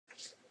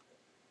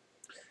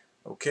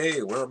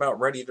Okay, we're about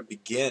ready to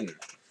begin.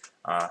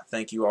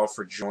 Thank you all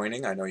for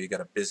joining. I know you got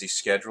a busy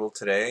schedule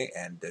today,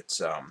 and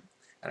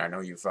and I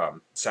know you've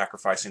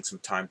sacrificing some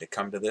time to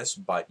come to this,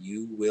 but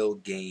you will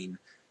gain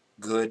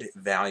good,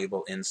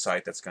 valuable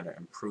insight that's going to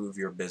improve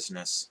your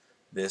business.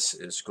 This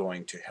is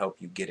going to help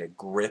you get a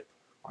grip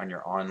on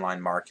your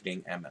online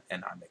marketing, and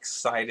I'm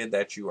excited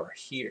that you are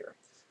here.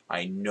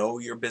 I know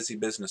you're busy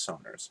business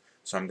owners,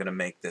 so I'm going to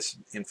make this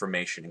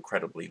information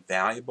incredibly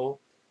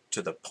valuable,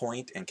 to the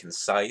point, and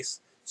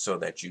concise, so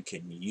that you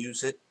can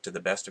use it to the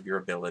best of your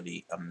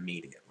ability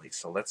immediately.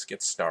 So let's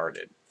get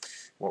started.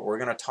 What we're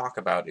going to talk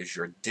about is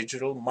your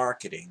digital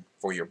marketing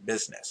for your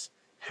business,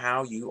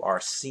 how you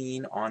are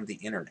seen on the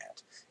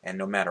internet. And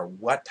no matter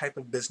what type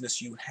of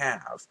business you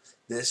have,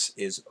 this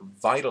is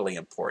vitally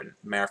important.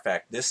 Matter of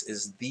fact, this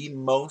is the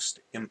most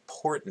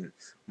important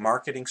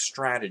marketing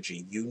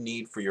strategy you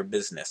need for your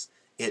business.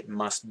 It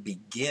must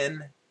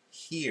begin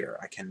here.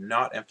 I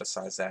cannot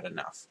emphasize that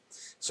enough.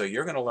 So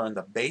you're going to learn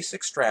the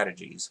basic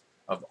strategies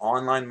of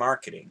online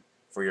marketing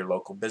for your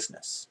local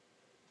business.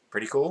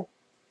 Pretty cool?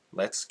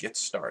 Let's get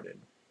started.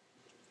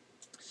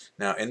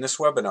 Now, in this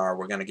webinar,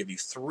 we're going to give you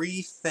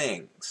three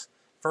things.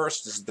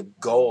 First is the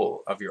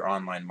goal of your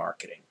online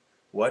marketing,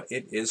 what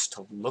it is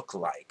to look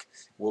like.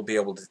 We'll be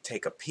able to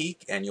take a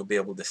peek and you'll be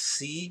able to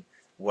see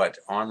what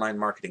online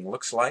marketing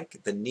looks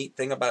like. The neat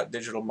thing about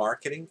digital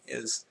marketing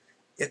is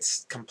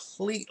it's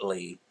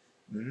completely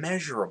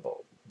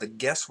measurable. The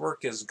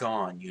guesswork is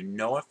gone. You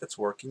know if it's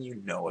working,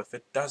 you know if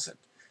it doesn't.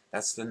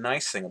 That's the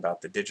nice thing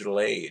about the digital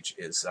age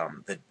is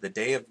the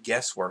day of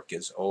guesswork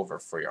is over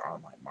for your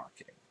online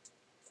marketing,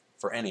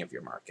 for any of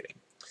your marketing.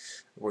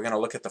 We're going to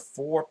look at the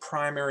 4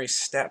 primary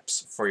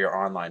steps for your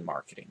online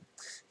marketing.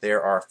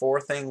 There are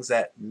 4 things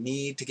that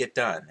need to get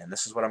done, and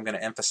this is what I'm going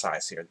to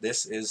emphasize here.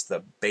 This is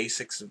the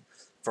basics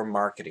for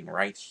marketing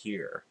right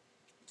here.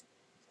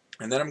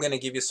 And then I'm going to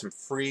give you some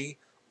free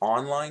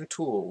online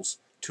tools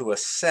to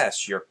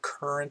assess your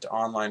current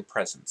online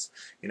presence.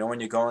 You know, when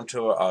you go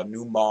into a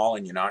new mall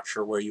and you're not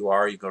sure where you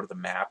are, you go to the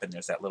map and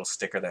there's that little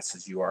sticker that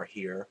says you are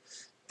here.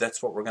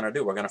 That's what we're going to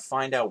do. We're going to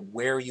find out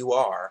where you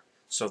are,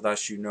 so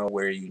thus you know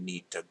where you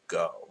need to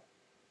go.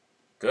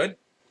 Good?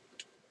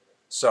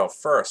 So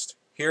first,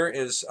 here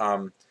is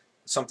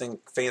something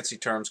fancy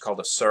terms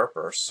called a SERP,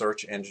 or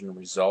Search Engine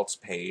Results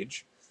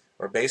page,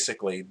 or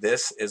basically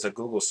this is a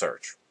Google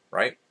search,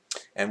 right?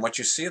 And what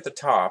you see at the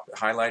top,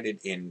 highlighted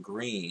in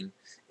green,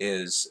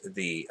 is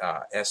the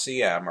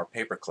SEM, or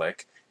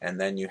pay-per-click, and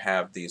then you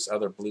have these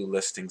other blue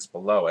listings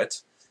below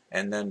it,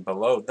 and then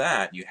below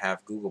that you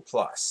have Google+.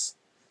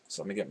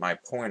 So let me get my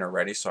pointer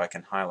ready so I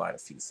can highlight a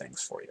few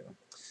things for you.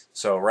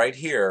 So right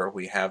here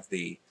we have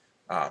the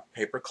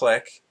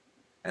pay-per-click,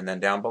 and then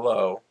down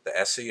below the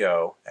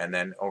SEO, and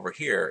then over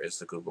here is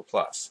the Google+.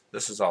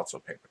 This is also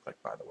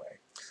pay-per-click, by the way.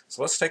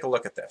 So let's take a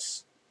look at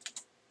this.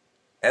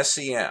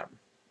 SEM.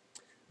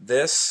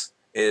 This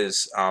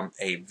is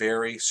a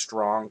very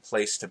strong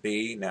place to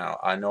be. Now,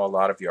 I know a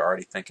lot of you are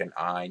already thinking,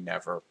 I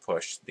never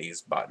push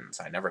these buttons.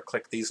 I never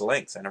click these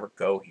links. I never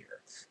go here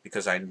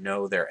because I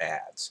know they're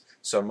ads.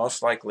 So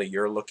most likely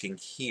you're looking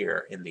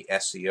here in the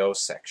SEO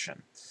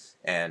section.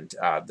 And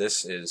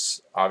this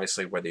is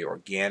obviously where the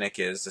organic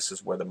is. This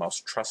is where the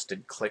most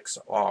trusted clicks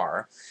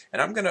are.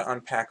 And I'm going to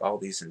unpack all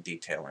these in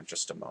detail in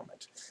just a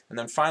moment. And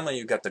then finally,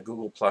 you've got the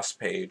Google Plus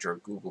page, or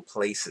Google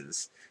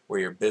Places, where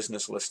your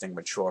business listing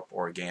would show up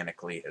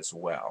organically as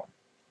well.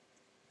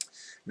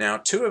 Now,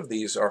 2 of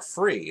these are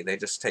free. They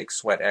just take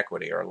sweat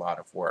equity, or a lot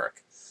of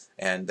work.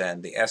 And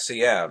then the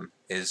SEM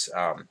is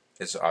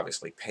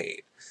obviously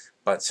paid.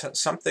 But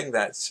something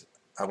that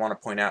I want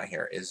to point out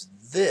here is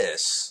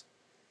this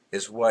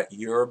is what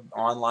your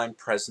online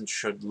presence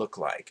should look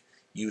like.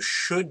 You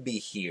should be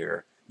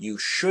here, you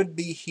should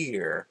be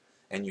here,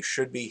 and you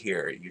should be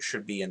here. You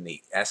should be in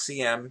the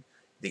SEM,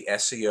 the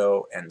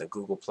SEO, and the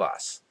Google+.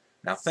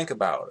 Now think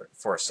about it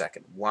for a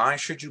second. Why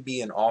should you be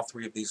in all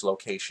 3 of these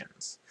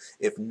locations?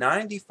 If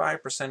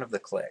 95% of the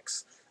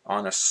clicks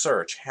on a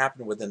search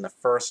happen within the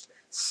first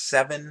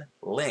 7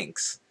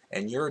 links,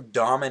 and you're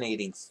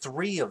dominating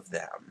 3 of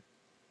them,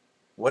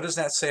 what does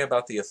that say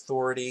about the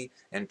authority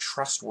and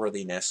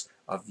trustworthiness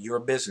of your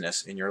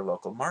business in your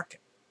local market?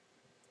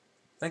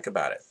 Think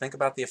about it. Think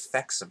about the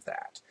effects of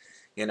that.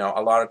 You know,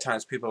 a lot of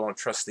times people don't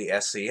trust the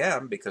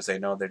SEM because they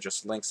know they're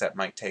just links that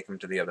might take them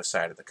to the other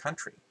side of the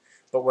country.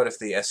 But what if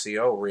the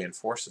SEO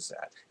reinforces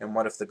that? And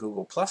what if the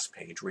Google Plus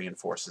page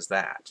reinforces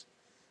that?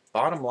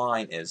 Bottom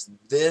line is,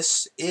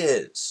 this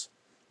is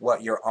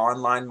what your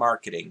online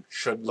marketing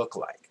should look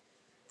like.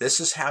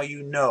 This is how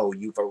you know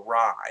you've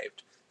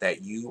arrived,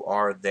 that you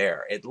are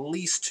there. At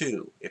least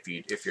 2. If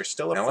you're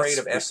still afraid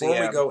of SEM,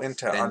 before we go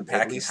into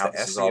unpacking how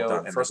this is all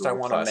done, first I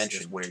want to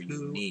mention where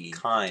you need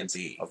kinds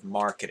of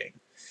marketing.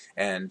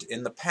 And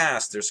in the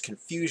past, there's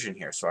confusion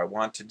here, so I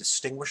want to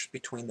distinguish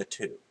between the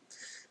 2.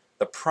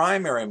 The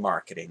primary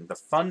marketing, the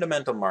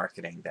fundamental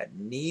marketing that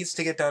needs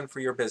to get done for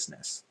your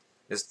business,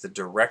 is the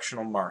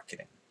directional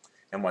marketing.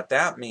 And what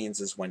that means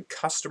is when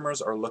customers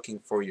are looking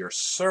for your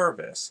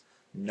service,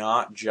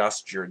 not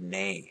just your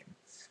name.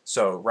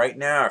 So right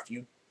now, if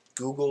you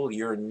Google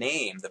your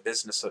name, the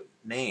business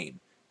name,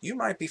 you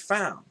might be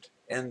found,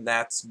 and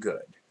that's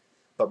good.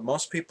 But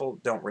most people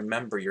don't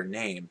remember your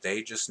name.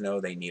 They just know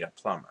they need a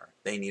plumber,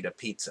 they need a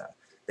pizza,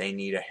 they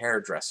need a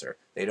hairdresser.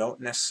 They don't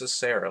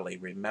necessarily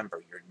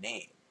remember your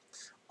name.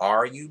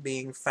 Are you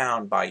being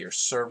found by your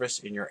service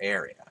in your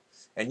area?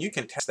 And you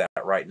can test that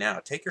right now.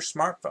 Take your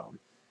smartphone,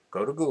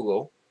 go to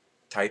Google,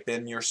 type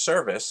in your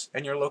service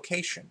and your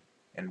location,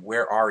 and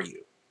where are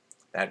you?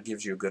 That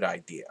gives you a good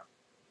idea.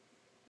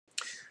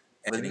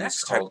 And the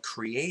next type is called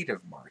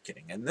creative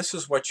marketing, and this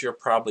is what you're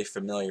probably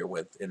familiar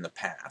with in the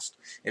past.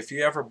 If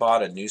you ever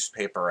bought a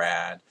newspaper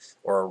ad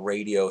or a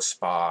radio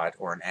spot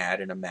or an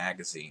ad in a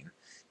magazine,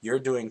 you're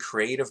doing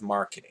creative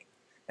marketing.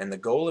 And the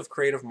goal of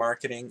creative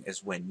marketing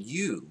is when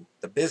you,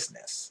 the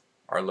business,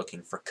 are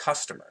looking for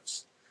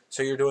customers.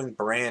 So you're doing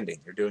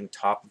branding, you're doing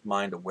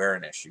top-of-mind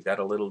awareness. You got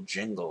a little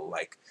jingle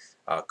like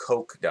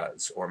Coke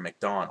does or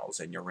McDonald's,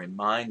 and you're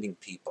reminding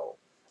people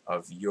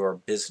of your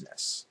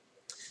business.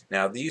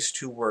 Now, these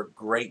two work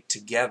great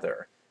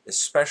together,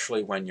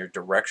 especially when your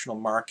directional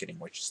marketing,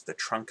 which is the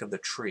trunk of the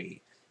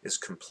tree, is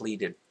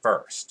completed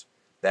first.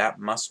 That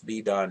must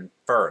be done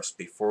first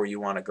before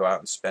you want to go out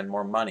and spend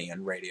more money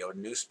on radio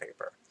and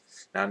newspaper.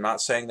 Now, I'm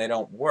not saying they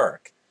don't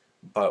work,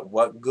 but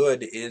what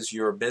good is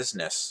your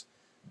business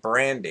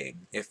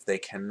branding if they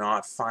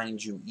cannot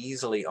find you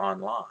easily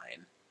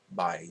online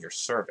by your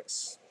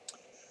service?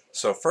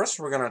 So first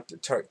we're going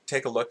to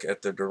take a look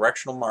at the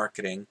directional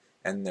marketing,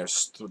 and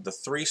there's the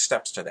 3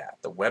 steps to that: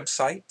 the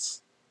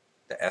websites,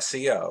 the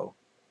SEO,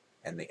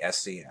 and the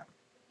SEM.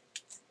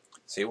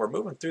 See, we're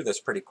moving through this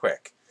pretty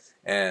quick,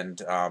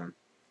 and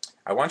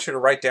I want you to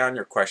write down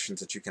your questions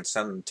that you can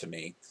send them to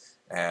me,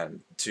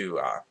 and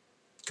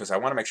because I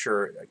want to make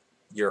sure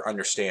you're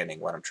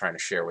understanding what I'm trying to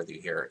share with you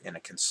here in a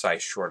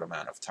concise, short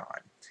amount of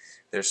time.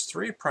 There's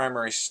 3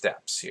 primary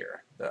steps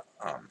here,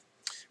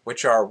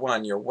 which are: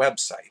 1, your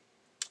website.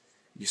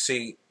 You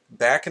see,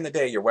 back in the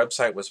day, your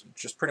website was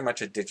just pretty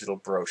much a digital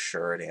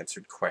brochure. It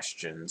answered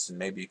questions, and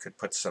maybe you could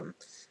put some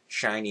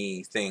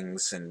shiny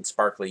things and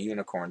sparkly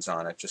unicorns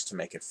on it just to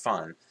make it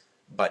fun.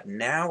 But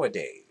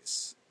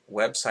nowadays,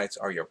 websites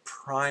are your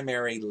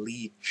primary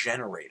lead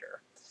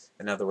generator.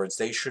 In other words,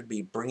 they should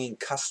be bringing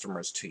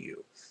customers to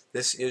you.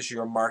 This is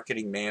your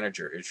marketing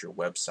manager, is your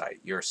website.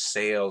 Your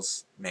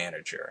sales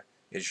manager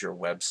is your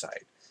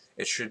website.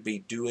 It should be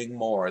doing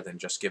more than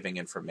just giving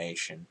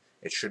information.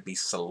 It should be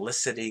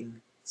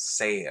soliciting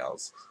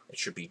sales. It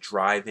should be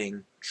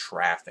driving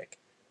traffic.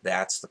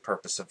 That's the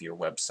purpose of your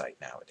website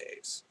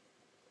nowadays.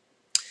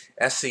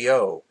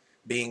 SEO,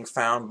 being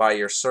found by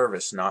your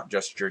service, not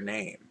just your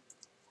name.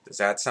 Does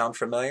that sound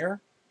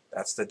familiar?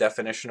 That's the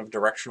definition of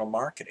directional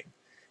marketing.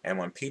 And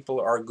when people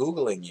are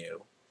Googling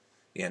you,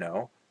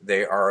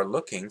 they are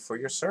looking for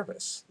your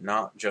service,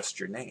 not just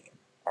your name.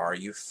 Are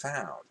you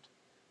found?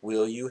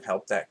 Will you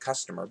help that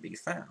customer be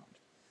found?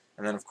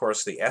 And then, of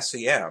course, the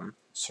SEM,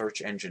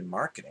 search engine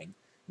marketing,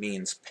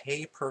 means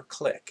pay per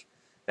click.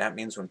 That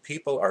means when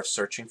people are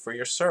searching for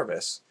your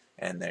service,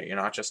 and you're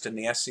not just in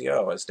the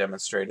SEO as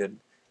demonstrated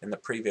in the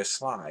previous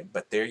slide,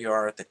 but there you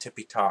are at the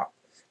tippy top,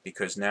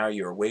 because now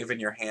you're waving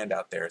your hand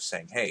out there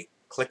saying, hey,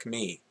 click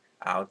me.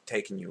 I'm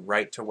taking you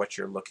right to what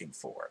you're looking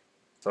for.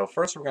 So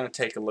first we're going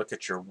to take a look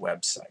at your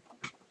website.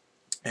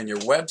 And your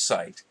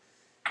website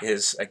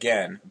is,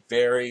 again,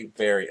 very,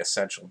 very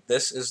essential.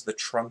 This is the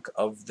trunk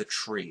of the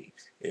tree.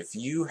 If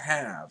you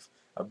have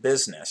a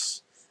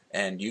business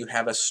and you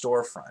have a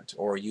storefront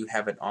or you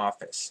have an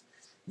office,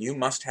 you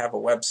must have a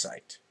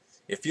website.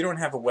 If you don't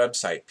have a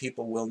website,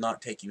 people will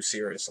not take you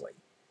seriously.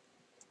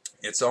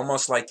 It's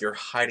almost like you're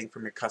hiding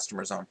from your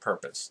customers on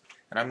purpose,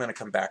 and I'm going to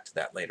come back to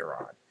that later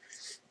on.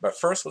 But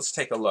first, let's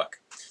take a look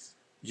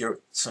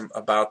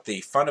about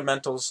the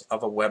fundamentals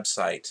of a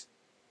website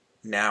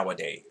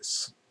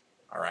nowadays.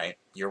 All right,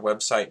 your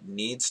website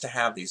needs to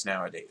have these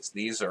nowadays.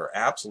 These are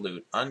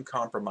absolute,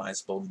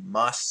 uncompromisable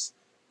musts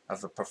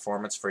of the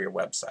performance for your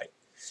website.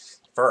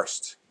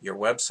 First, your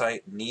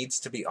website needs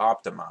to be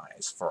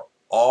optimized for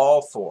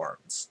all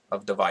forms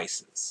of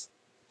devices.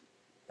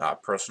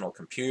 Personal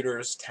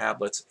computers,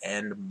 tablets,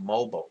 and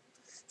mobile.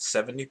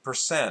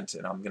 70%,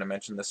 and I'm going to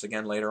mention this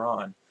again later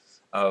on,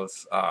 of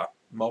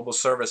mobile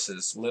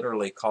services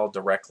literally call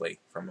directly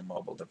from a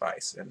mobile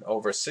device, and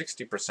over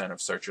 60%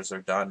 of searches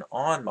are done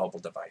on mobile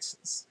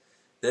devices.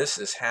 This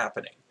is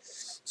happening.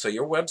 So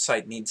your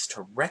website needs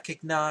to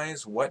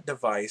recognize what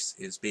device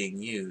is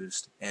being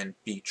used and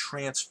be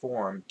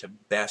transformed to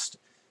best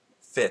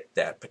fit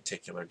that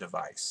particular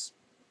device.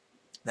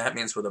 That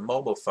means with a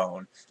mobile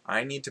phone,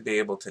 I need to be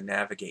able to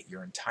navigate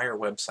your entire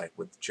website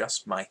with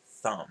just my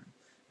thumb,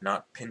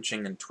 not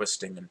pinching and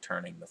twisting and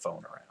turning the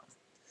phone around.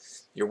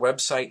 Your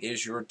website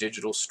is your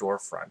digital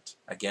storefront.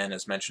 Again,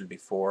 as mentioned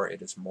before,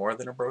 it is more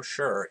than a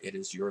brochure. It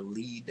is your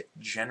lead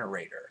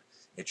generator.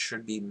 It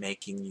should be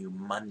making you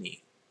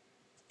money.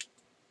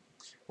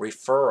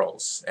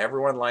 Referrals.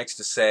 Everyone likes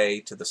to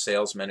say to the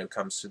salesman who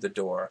comes through the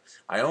door,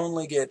 I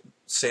only get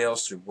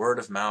sales through word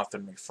of mouth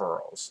and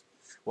referrals.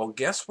 Well,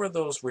 guess where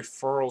those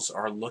referrals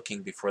are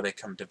looking before they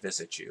come to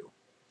visit you?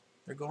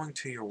 They're going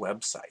to your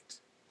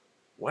website.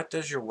 What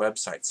does your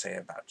website say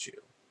about you?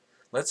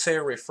 Let's say a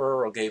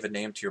referral gave a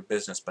name to your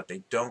business, but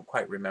they don't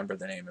quite remember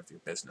the name of your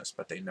business,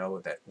 but they know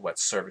that what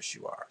service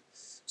you are.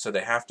 So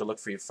they have to look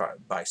for you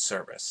by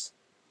service.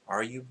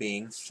 Are you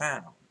being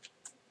found?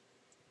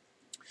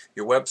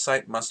 Your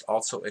website must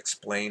also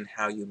explain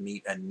how you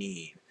meet a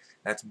need.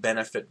 That's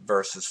benefit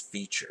versus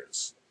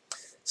features.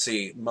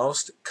 See,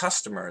 most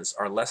customers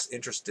are less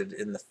interested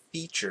in the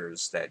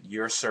features that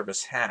your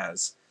service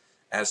has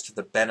as to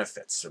the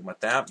benefits. And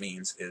what that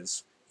means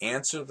is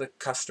answer the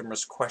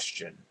customer's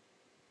question,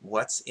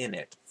 what's in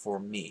it for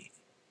me?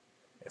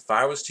 If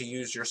I was to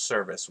use your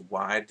service,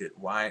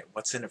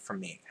 what's in it for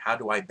me? How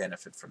do I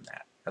benefit from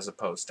that as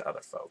opposed to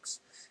other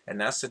folks?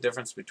 And that's the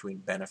difference between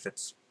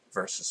benefits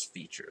versus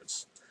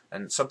features.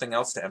 And something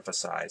else to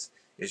emphasize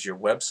is your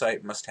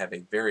website must have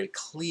a very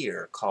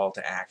clear call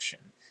to action.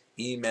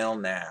 Email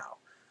now,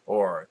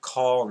 or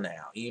call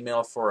now,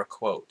 email for a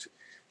quote.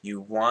 You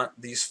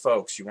want these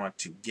folks, you want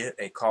to get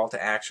a call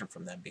to action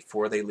from them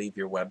before they leave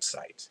your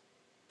website.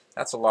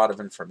 That's a lot of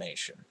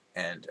information.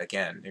 And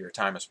again, your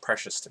time is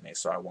precious to me,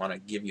 so I want to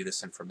give you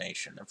this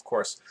information. Of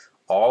course,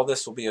 all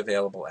this will be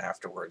available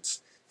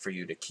afterwards for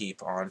you to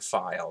keep on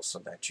file so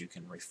that you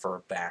can refer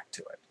back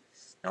to it.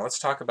 Now let's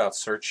talk about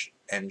search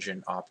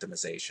engine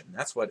optimization.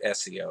 That's what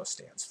SEO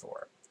stands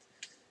for.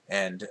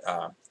 And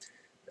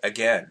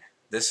again,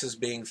 this is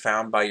being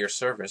found by your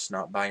service,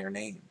 not by your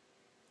name.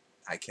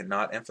 I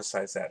cannot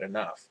emphasize that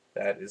enough.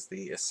 That is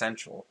the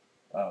essential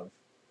of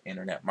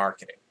internet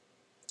marketing.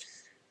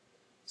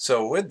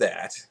 So with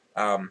that,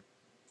 a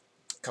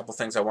couple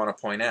things I want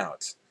to point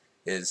out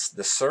is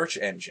the search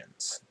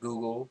engines,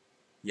 Google,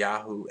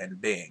 Yahoo,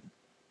 and Bing,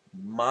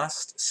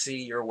 must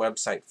see your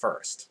website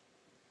first.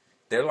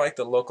 They're like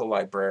the local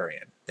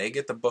librarian. They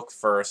get the book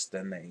first,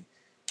 then they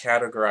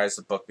categorize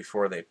the book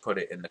before they put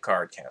it in the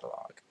card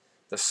catalog.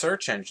 The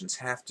search engines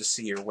have to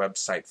see your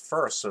website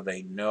first so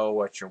they know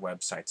what your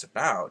website's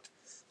about,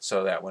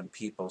 so that when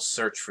people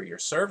search for your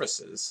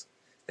services,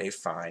 they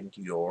find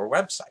your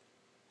website.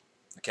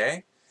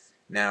 Okay?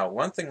 Now,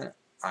 one thing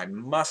I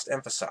must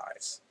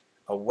emphasize,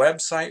 a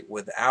website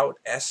without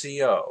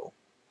SEO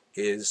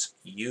is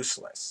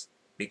useless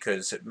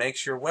because it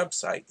makes your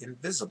website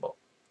invisible.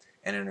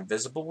 And an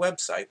invisible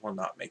website will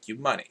not make you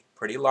money.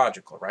 Pretty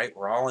logical, right?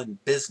 We're all in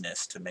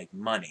business to make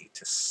money,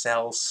 to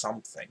sell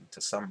something to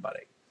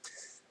somebody.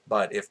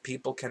 But if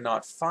people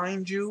cannot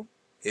find you,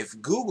 if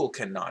Google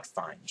cannot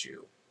find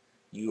you,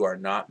 you are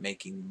not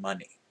making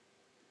money.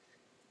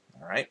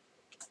 All right?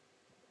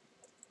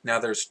 Now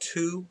there's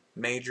two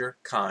major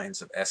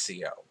kinds of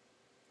SEO.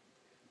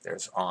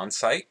 There's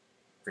on-site,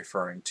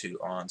 referring to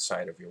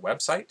on-site of your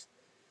website,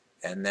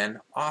 and then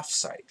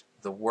off-site,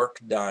 the work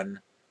done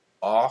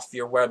off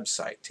your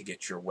website to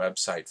get your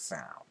website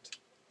found.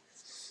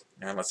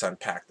 Now let's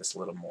unpack this a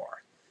little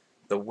more.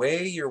 The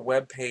way your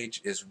web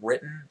page is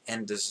written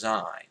and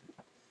designed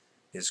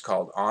is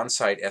called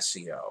on-site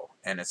SEO,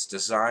 and it's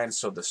designed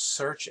so the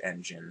search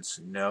engines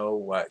know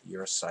what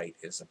your site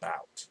is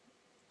about.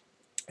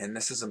 And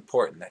this is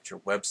important, that your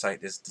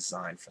website is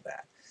designed for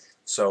that.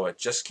 So it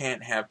just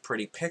can't have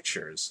pretty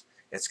pictures.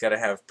 It's got to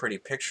have pretty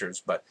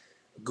pictures, but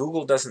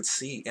Google doesn't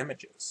see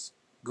images.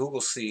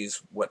 Google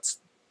sees what's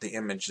the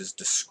image is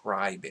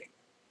describing,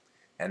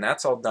 and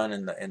that's all done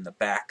in the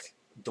back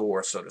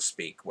door, so to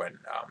speak, when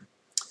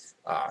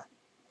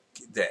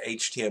the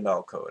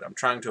HTML code. I'm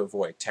trying to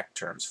avoid tech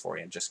terms for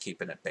you and just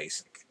keeping it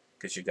basic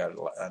because you got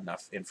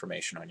enough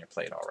information on your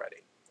plate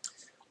already.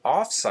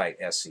 Off-site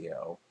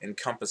SEO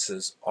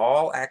encompasses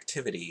all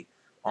activity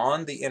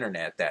on the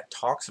internet that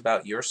talks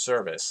about your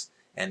service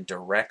and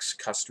directs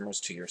customers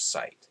to your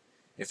site.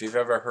 If you've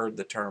ever heard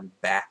the term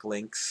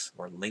backlinks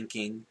or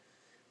linking,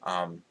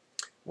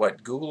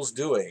 what Google's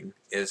doing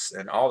is,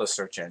 and all the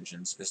search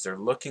engines, is they're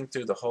looking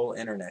through the whole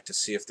internet to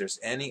see if there's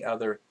any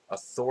other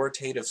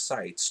authoritative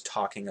sites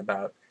talking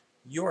about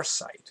your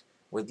site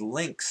with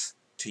links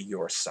to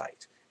your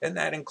site. And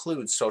that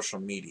includes social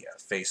media,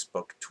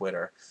 Facebook,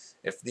 Twitter.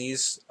 If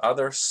these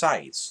other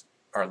sites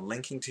are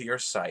linking to your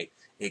site,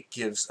 it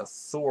gives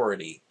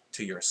authority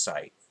to your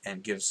site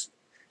and gives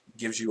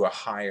you a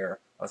higher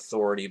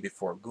authority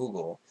before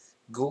Google.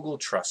 Google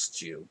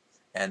trusts you,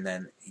 and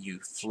then you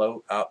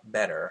float up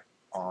better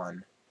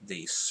on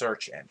the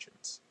search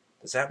engines.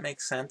 Does that make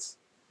sense?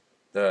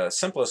 The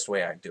simplest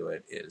way I do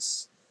it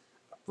is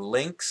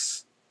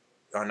links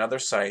on other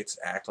sites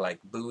act like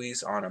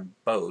buoys on a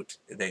boat.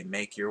 They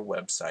make your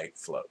website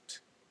float.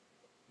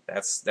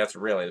 That's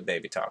really the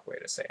baby talk way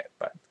to say it.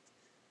 But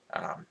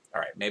all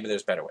right, maybe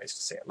there's better ways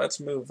to say it. Let's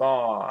move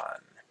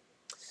on.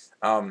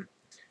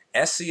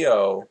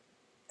 SEO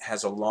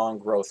has a long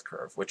growth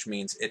curve, which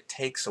means it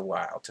takes a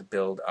while to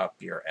build up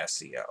your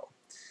SEO.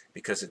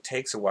 Because it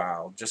takes a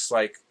while, just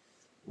like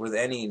with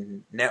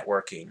any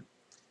networking,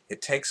 it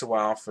takes a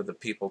while for the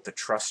people to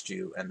trust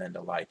you and then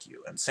to like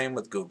you. And same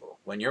with Google.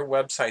 When your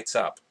website's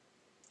up,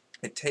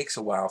 it takes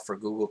a while for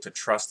Google to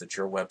trust that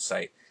your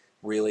website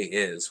really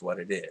is what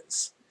it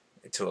is.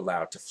 to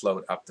allow it to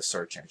float up the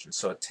search engine.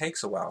 So it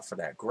takes a while for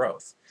that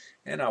growth.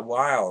 And a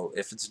while,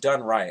 if it's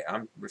done right,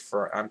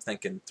 I'm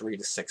thinking 3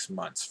 to 6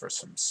 months for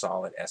some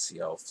solid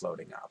SEO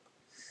floating up.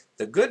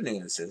 The good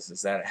news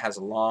is that it has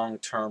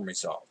long-term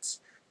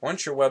results.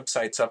 Once your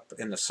website's up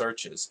in the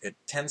searches, it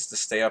tends to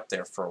stay up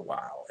there for a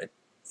while. It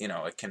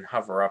can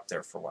hover up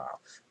there for a while.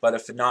 But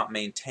if not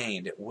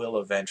maintained, it will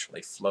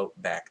eventually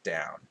float back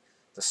down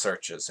the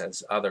searches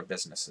as other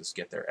businesses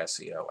get their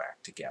SEO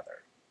act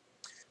together.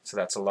 So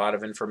that's a lot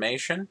of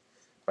information,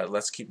 but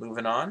let's keep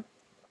moving on.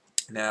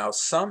 Now,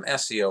 some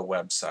SEO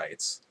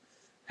websites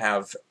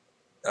have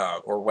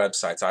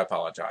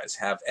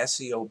have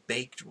SEO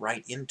baked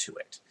right into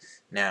it.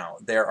 Now,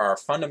 there are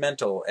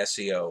fundamental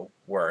SEO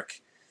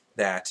work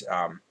that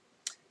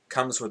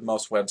comes with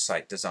most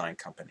website design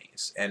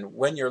companies. And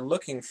when you're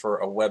looking for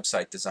a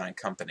website design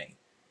company,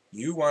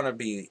 you want to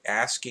be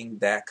asking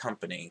that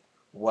company,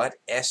 what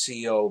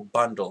SEO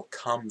bundle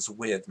comes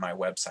with my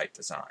website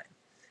design?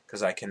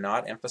 Because I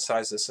cannot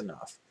emphasize this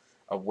enough.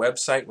 A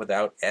website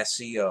without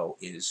SEO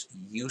is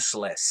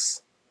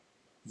useless.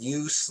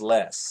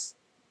 Useless.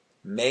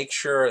 Make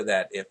sure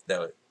that if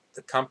the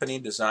company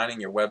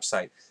designing your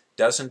website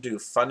doesn't do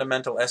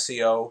fundamental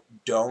SEO,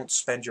 don't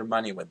spend your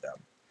money with them.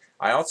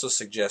 I also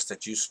suggest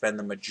that you spend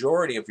the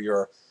majority of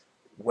your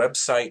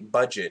website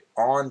budget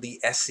on the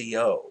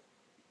SEO.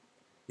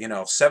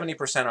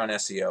 70% on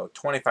SEO,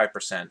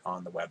 25%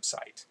 on the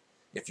website,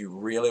 if you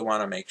really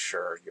want to make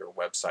sure your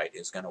website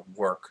is going to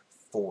work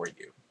for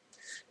you.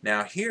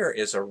 Now, here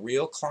is a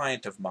real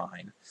client of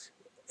mine,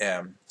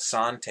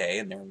 Sante,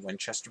 and they're in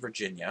Winchester,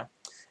 Virginia,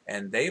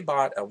 and they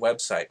bought a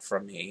website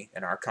from me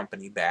and our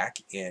company back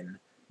in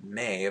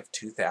May of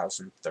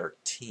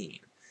 2013.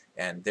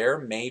 And their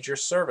major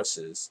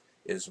services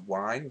is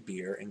wine,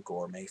 beer, and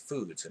gourmet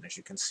foods. And as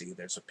you can see,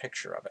 there's a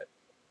picture of it.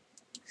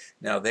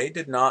 Now, they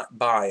did not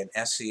buy an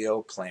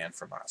SEO plan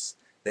from us.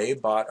 They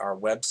bought our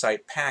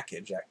website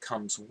package that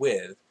comes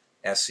with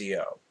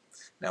SEO.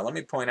 Now, let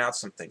me point out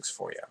some things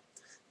for you.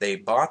 They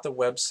bought the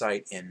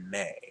website in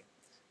May.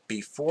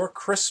 Before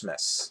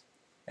Christmas,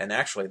 and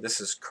actually this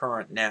is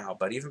current now,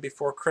 but even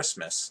before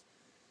Christmas,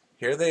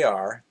 here they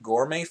are,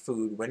 Gourmet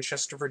Food,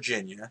 Winchester,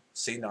 Virginia.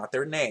 See, not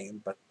their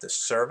name, but the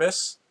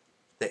service,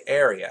 the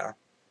area.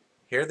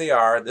 Here they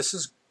are. This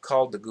is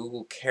called the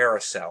Google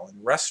Carousel,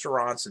 and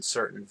restaurants in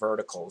certain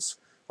verticals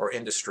or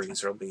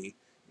industries will be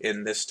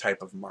in this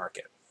type of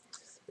market.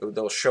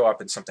 They'll show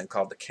up in something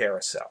called the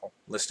Carousel,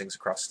 listings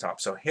across the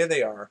top. So here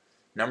they are,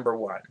 number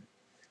 1.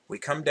 We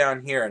come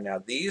down here, and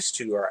now these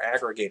two are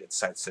aggregated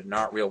sites. They're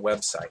not real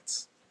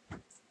websites.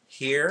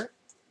 Here,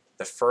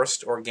 the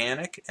first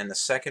organic and the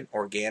second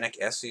organic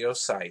SEO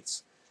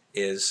sites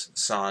is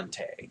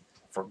Sante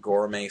for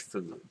gourmet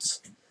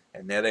foods.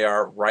 And there they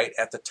are right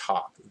at the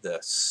top, the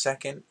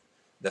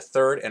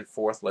third and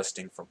fourth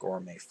listing for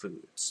gourmet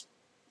foods.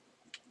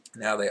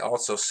 Now they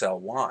also sell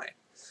wine.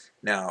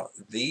 Now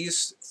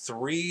these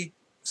 3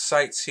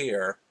 sites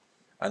here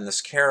on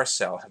this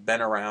carousel have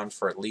been around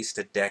for at least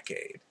a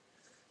decade.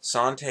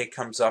 Sante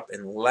comes up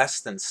in less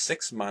than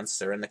 6 months.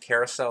 They're in the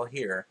carousel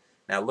here.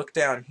 Now look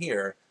down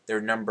here. They're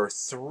number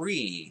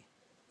 3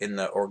 in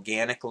the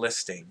organic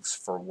listings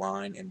for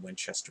wine in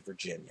Winchester,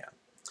 Virginia.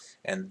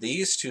 And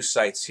these 2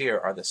 sites here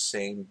are the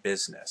same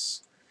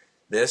business.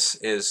 This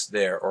is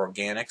their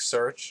organic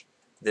search.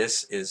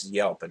 This is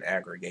Yelp, an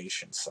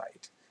aggregation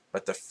site.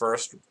 But the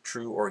first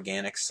true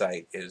organic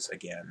site is,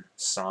 again,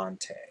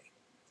 Sante.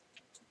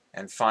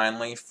 And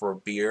finally, for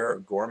beer or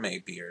gourmet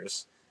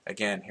beers,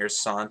 again, here's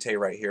Sante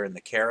right here in the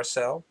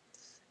carousel.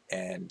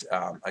 And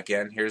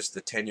again, here's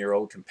the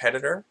 10-year-old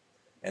competitor.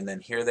 And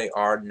then here they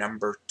are,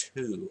 number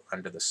 2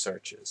 under the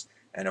searches.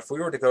 And if we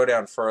were to go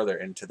down further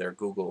into their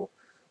Google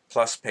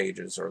Plus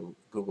pages or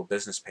Google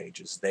Business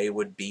pages, they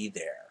would be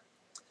there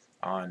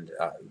on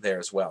there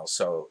as well.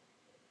 So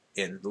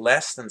in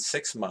less than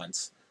 6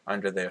 months,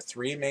 under their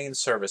 3 main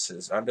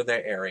services, under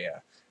their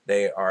area,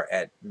 they are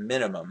at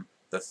minimum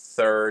the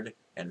 3rd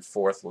and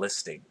 4th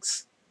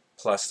listings,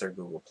 plus their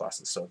Google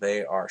Pluses. So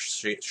they are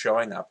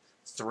showing up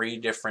 3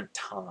 different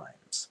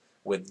times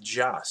with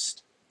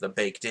just the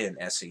baked-in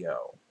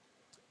SEO.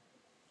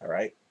 All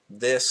right,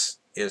 this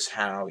is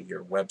how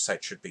your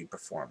website should be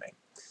performing.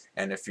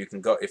 And if you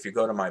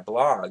go to my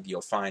blog,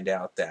 you'll find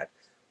out that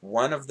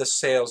one of the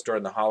sales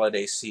during the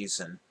holiday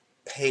season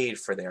paid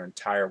for their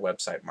entire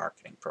website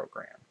marketing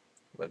program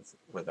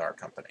with our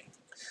company.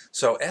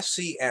 So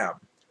SEM,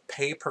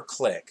 pay per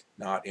click,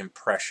 not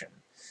impression.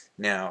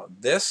 Now,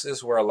 this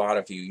is where a lot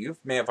of you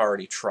may have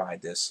already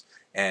tried this,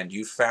 and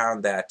you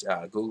found that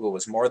Google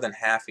was more than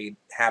happy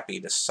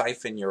to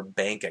siphon your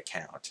bank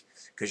account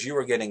because you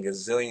were getting a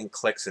gazillion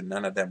clicks and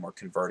none of them were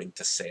converting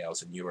to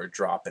sales, and you were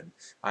dropping.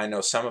 I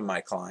know some of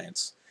my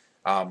clients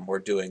were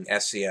doing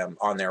SEM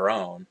on their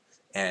own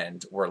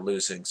and were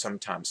losing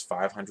sometimes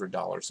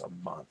 $500 a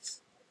month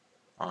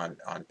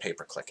on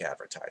pay-per-click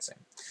advertising.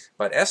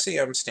 But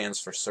SEM stands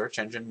for search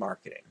engine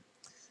marketing,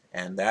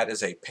 and that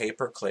is a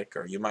pay-per-click,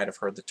 or you might have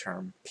heard the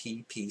term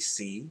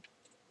PPC.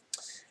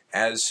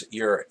 As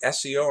your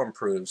SEO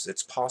improves,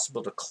 it's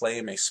possible to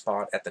claim a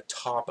spot at the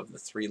top of the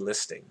 3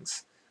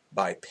 listings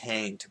by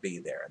paying to be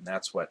there, and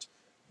that's what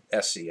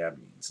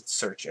SEM means. It's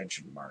search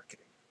engine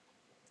marketing.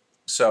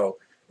 So,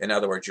 in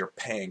other words, you're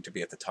paying to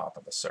be at the top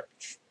of a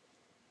search.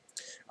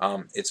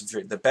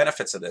 The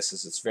benefits of this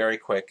is it's very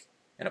quick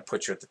and it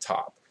puts you at the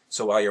top.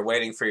 So while you're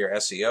waiting for your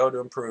SEO to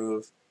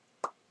improve,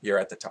 you're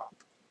at the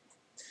top.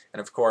 And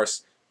of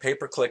course,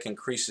 pay-per-click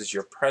increases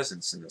your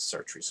presence in the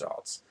search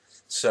results.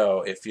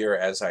 So if you're,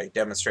 as I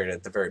demonstrated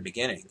at the very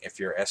beginning, if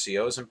your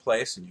SEO is in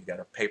place and you've got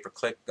a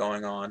pay-per-click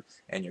going on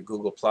and your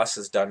Google Plus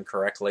is done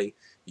correctly,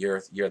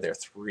 you're there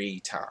 3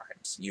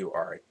 times. You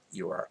are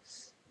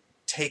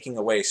taking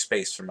away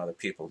space from other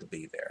people to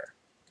be there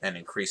and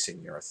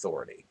increasing your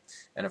authority.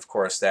 And of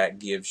course, that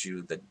gives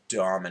you the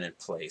dominant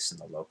place in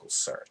the local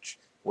search,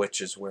 which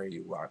is where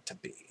you want to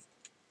be.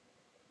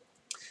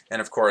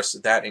 And of course,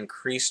 that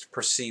increased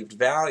perceived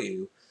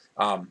value,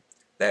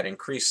 that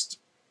increased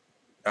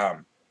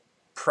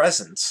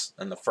presence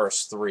in the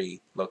first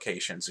 3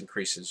 locations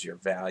increases your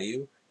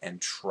value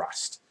and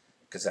trust,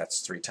 because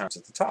that's 3 times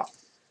at the top.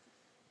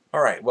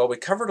 All right, well, we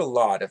covered a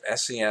lot of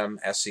SEM,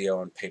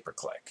 SEO, and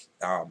pay-per-click.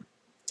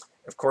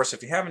 Of course,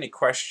 if you have any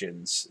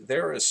questions,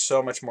 there is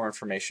so much more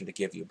information to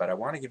give you, but I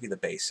want to give you the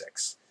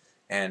basics.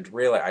 And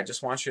really, I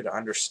just want you to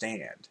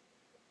understand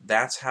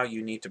that's how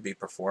you need to be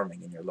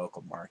performing in your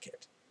local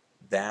market.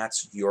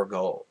 That's your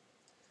goal.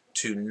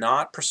 To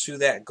not pursue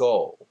that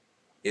goal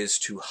is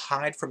to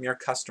hide from your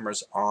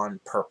customers on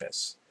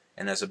purpose.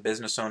 And as a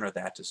business owner,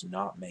 that does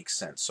not make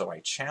sense. So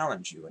I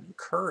challenge you and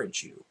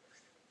encourage you.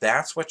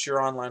 That's what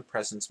your online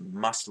presence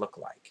must look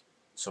like.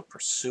 So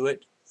pursue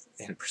it,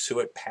 and pursue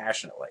it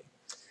passionately.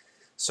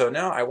 So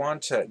now I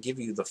want to give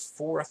you the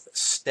 4th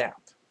step,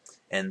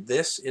 and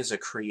this is a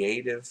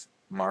creative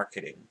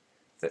marketing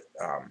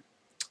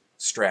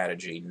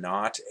strategy,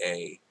 not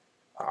a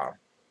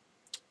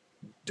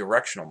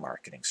directional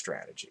marketing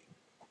strategy.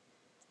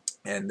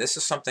 And this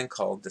is something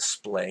called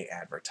display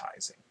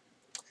advertising.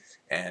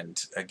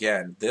 And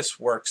again, this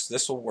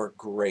will work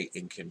great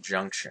in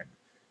conjunction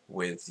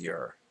with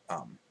your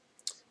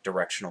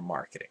directional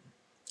marketing.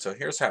 So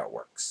here's how it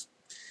works.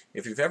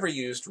 If you've ever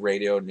used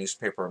radio,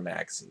 newspaper, or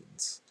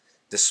magazines,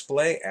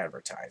 display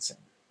advertising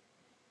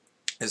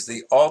is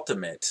the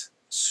ultimate,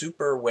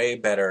 super, way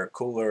better,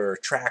 cooler,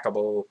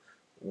 trackable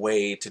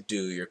way to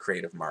do your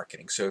creative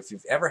marketing. So if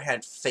you've ever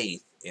had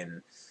faith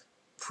in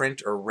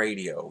print or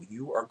radio,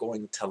 you are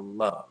going to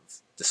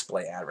love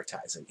display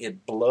advertising.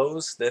 It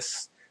blows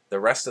the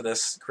rest of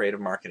this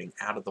creative marketing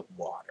out of the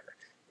water.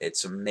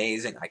 It's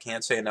amazing. I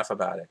can't say enough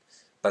about it,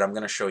 but I'm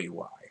going to show you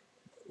why.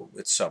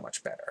 It's so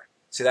much better.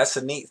 See, that's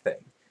the neat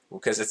thing.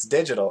 Because it's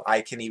digital,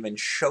 I can even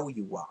show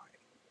you why.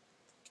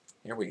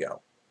 Here we go.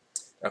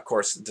 Of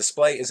course,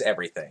 display is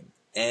everything,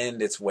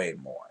 and it's way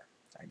more.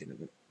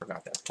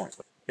 Forgot that point.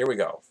 Here we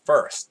go.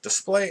 First,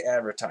 display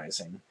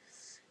advertising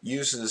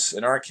uses,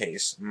 in our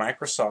case,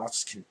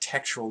 Microsoft's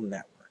contextual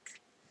network.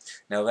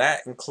 Now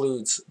that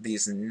includes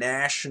these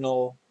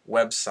national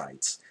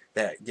websites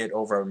that get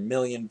over 1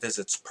 million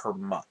visits per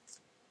month.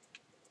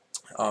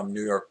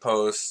 New York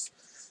Post,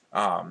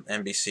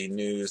 NBC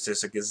News,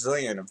 there's a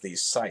gazillion of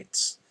these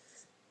sites.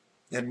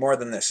 And more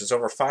than this, there's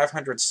over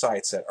 500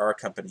 sites that our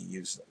company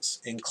uses,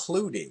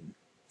 including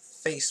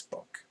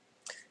Facebook.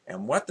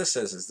 And what this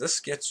is this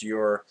gets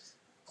your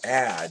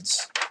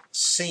ads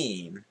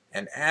seen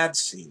and ad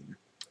seen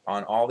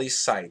on all these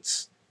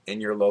sites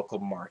in your local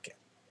market.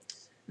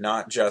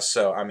 Not just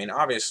so, I mean,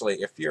 obviously,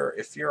 if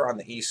you're on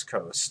the East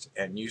Coast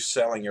and you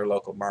sell in your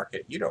local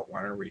market, you don't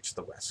want to reach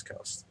the West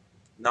Coast.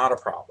 Not a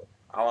problem.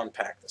 I'll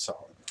unpack this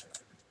all.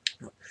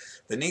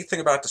 The neat thing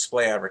about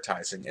display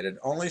advertising, it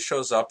only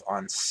shows up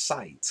on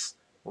sites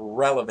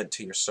relevant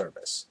to your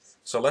service.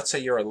 So let's say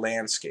you're a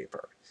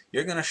landscaper.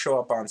 You're going to show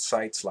up on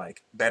sites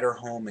like Better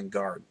Home and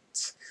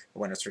Gardens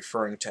when it's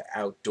referring to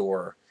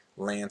outdoor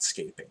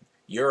landscaping.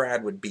 Your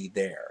ad would be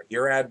there.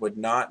 Your ad would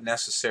not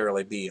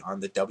necessarily be on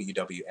the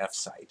WWF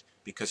site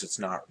because it's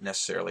not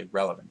necessarily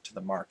relevant to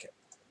the market.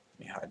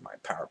 Let me hide my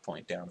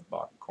PowerPoint down in the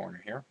bottom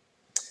corner here.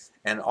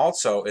 And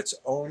also, it's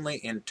only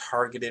in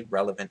targeted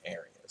relevant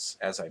areas,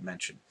 as I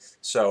mentioned.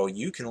 So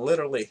you can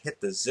literally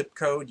hit the zip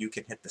code, you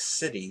can hit the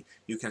city,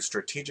 you can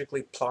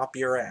strategically plop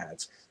your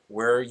ads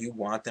where you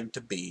want them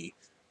to be,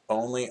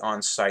 only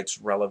on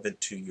sites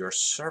relevant to your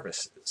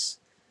services.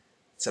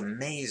 It's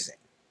amazing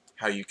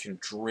how you can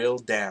drill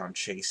down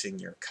chasing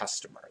your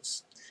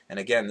customers. And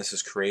again, this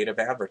is creative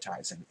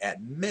advertising.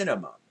 At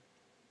minimum,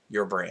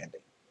 your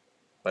branding.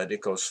 But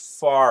it goes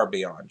far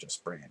beyond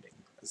just branding,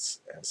 as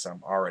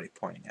I'm already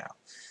pointing out.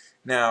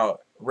 Now,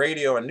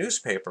 radio and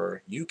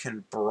newspaper, you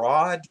can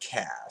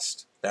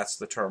broadcast, that's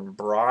the term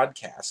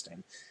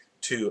broadcasting,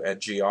 to a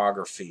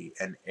geography,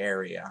 an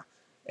area,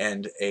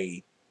 and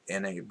a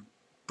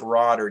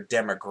broader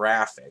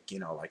demographic, you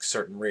know, like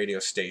certain radio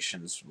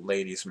stations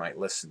ladies might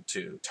listen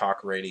to,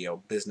 talk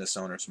radio business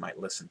owners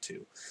might listen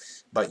to.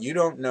 But you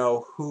don't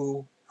know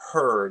who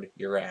heard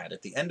your ad.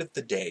 At the end of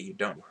the day, you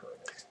don't heard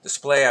it.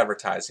 Display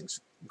advertising is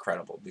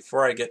incredible.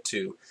 Before I get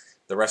to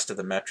the rest of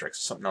the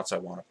metrics, something else I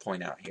want to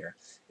point out here,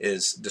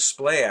 is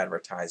display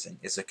advertising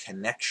is a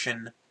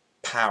connection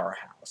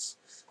powerhouse.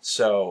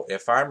 So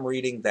if I'm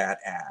reading that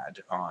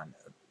ad on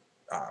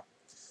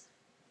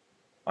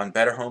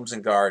Better Homes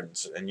and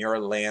Gardens, and you're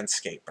a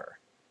landscaper,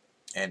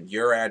 and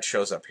your ad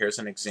shows up, here's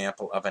an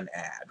example of an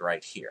ad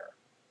right here.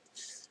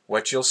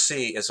 What you'll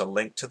see is a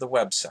link to the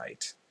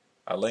website,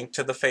 a link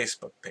to the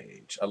Facebook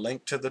page, a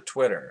link to the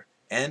Twitter,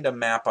 and a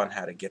map on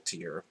how to get to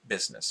your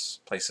business,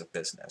 place of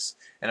business.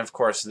 And of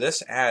course,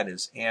 this ad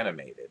is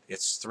animated.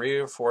 It's 3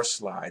 or 4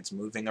 slides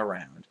moving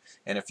around,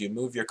 and if you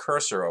move your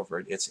cursor over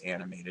it, it's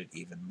animated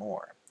even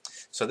more.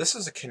 So this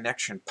is a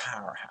connection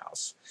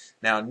powerhouse.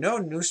 Now, no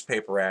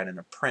newspaper ad in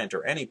a print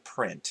or any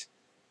print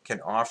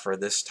can offer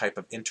this type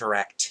of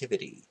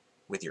interactivity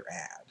with your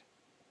ad.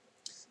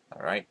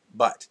 All right,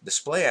 but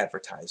display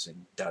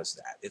advertising does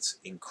that. It's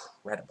an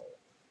incredible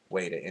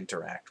way to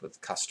interact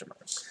with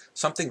customers.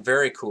 Something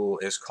very cool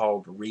is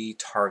called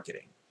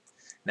retargeting.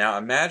 Now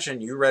imagine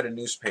you read a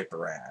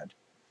newspaper ad,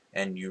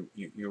 and you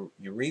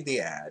read the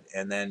ad,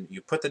 and then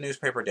you put the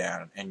newspaper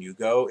down, and you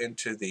go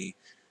into the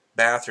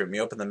bathroom,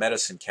 you open the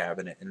medicine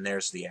cabinet, and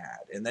there's the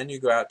ad. And then you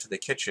go out to the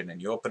kitchen,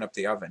 and you open up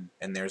the oven,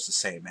 and there's the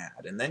same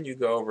ad. And then you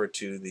go over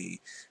to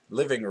the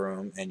living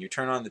room, and you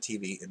turn on the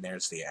TV, and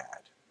there's the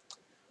ad.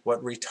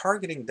 What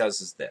retargeting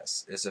does is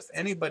this, is if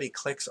anybody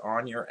clicks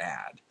on your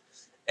ad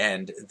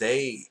and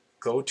they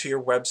go to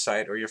your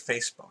website or your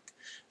Facebook,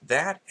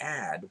 that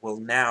ad will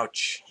now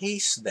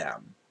chase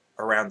them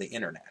around the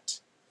internet.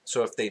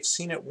 So if they've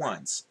seen it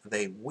once,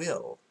 they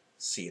will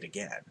see it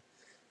again.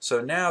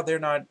 So now they're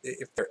not,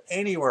 if they're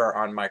anywhere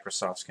on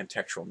Microsoft's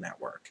contextual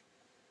network,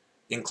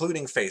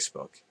 including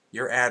Facebook,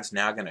 your ad's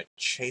now going to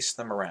chase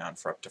them around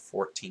for up to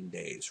 14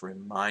 days,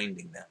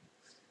 reminding them.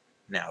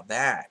 Now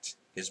that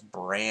is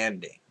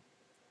branding,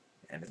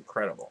 and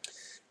incredible.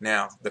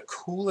 Now, the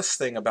coolest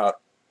thing about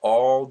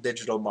all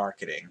digital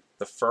marketing,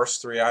 the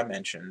first 3 I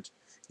mentioned,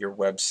 your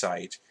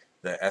website,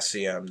 the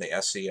SEM, the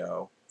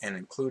SEO, and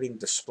including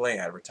display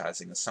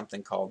advertising, is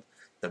something called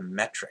the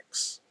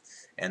metrics.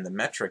 And the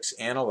metrics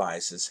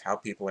analyzes how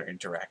people are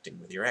interacting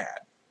with your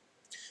ad.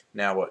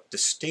 Now, what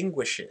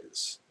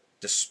distinguishes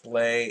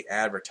display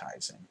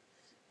advertising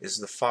is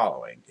the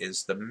following,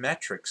 is the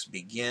metrics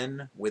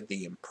begin with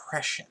the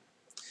impression.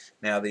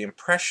 Now, the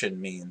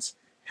impression means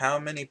how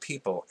many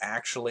people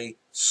actually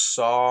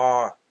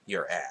saw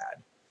your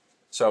ad.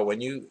 So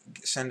when you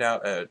send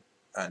out a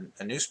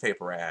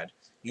newspaper ad,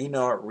 you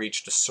know it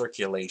reached a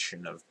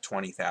circulation of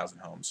 20,000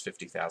 homes,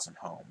 50,000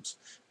 homes,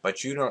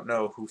 but you don't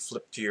know who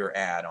flipped to your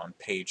ad on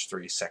page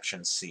 3,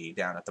 section C,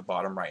 down at the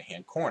bottom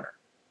right-hand corner.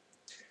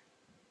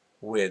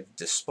 With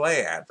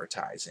display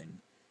advertising,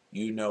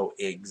 you know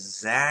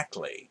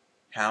exactly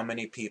how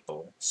many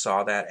people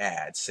saw that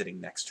ad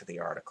sitting next to the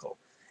article.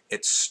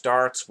 It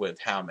starts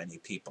with how many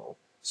people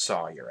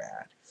saw your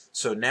ad.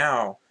 So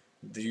now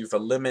you've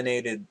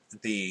eliminated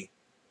the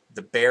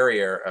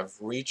barrier of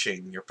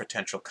reaching your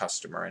potential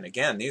customer. And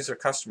again, these are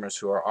customers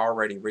who are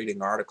already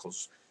reading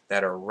articles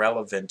that are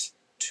relevant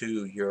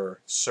to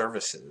your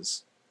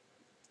services.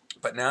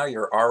 But now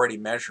you're already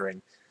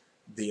measuring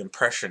the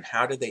impression.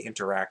 How did they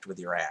interact with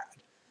your ad?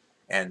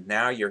 And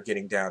now you're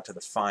getting down to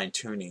the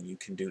fine-tuning. You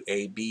can do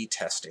A/B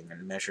testing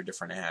and measure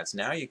different ads.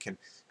 Now you can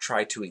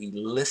try to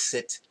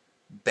elicit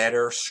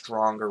better,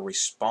 stronger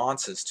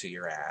responses to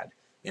your ad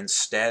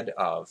instead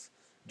of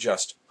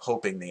just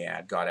hoping the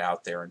ad got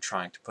out there and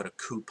trying to put a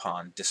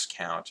coupon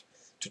discount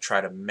to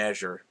try to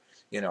measure,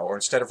 or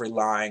instead of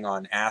relying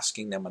on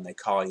asking them when they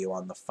call you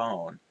on the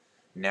phone,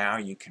 now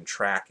you can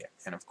track it.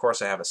 And of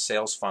course I have a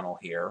sales funnel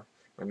here.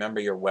 Remember,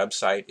 your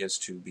website is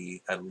to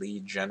be a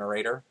lead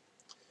generator.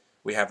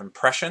 We have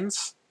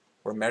impressions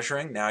we're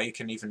measuring. Now you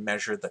can even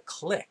measure the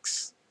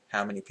clicks,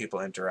 how many people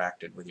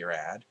interacted with your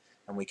ad,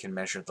 and we can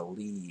measure the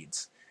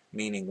leads,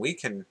 meaning we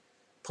can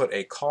put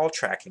a call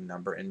tracking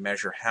number and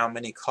measure how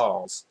many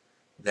calls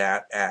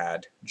that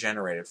ad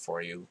generated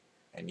for you.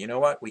 And you know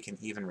what? We can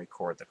even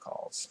record the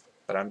calls.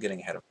 But I'm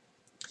getting ahead of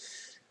it.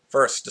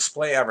 First,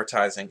 display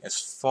advertising is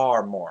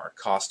far more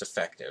cost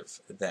effective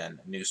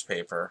than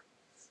newspaper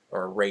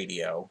or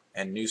radio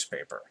and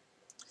newspaper.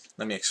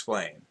 Let me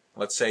explain.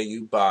 Let's say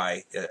you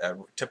buy a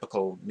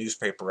typical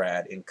newspaper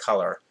ad in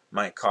color,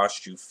 might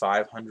cost you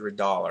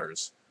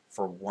 $500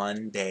 for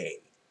 1 day.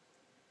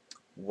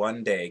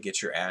 1 day,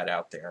 get your ad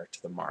out there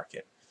to the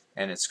market,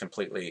 and it's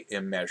completely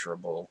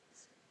immeasurable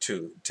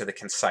to the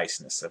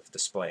conciseness of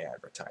display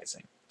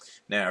advertising.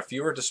 Now, if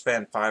you were to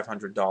spend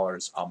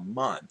 $500 a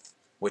month,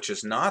 which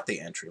is not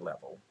the entry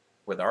level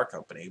with our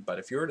company, but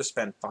if you were to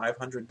spend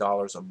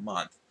 $500 a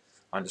month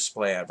on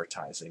display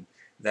advertising,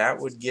 that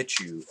would get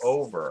you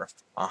over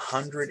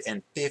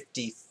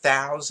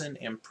 150,000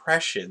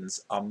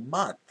 impressions a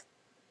month.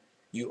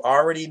 You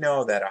already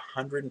know that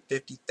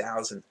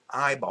 150,000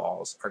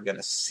 eyeballs are going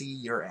to see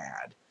your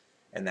ad,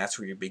 and that's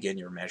where you begin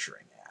your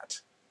measuring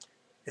at.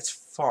 It's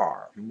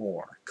far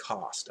more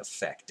cost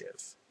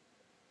effective,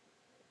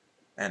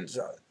 and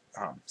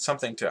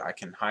something I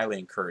can highly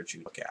encourage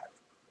you to look at.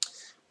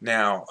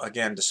 Now,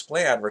 again,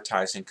 display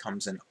advertising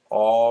comes in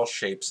all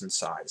shapes and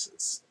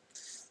sizes.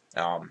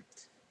 Um,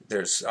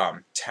 there's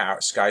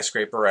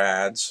skyscraper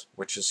ads,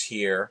 which is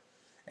here.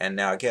 And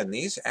now again,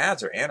 these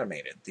ads are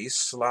animated. These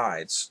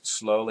slides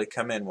slowly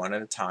come in one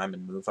at a time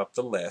and move up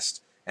the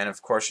list. And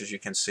of course, as you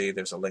can see,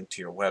 there's a link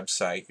to your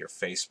website, your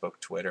Facebook,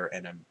 Twitter,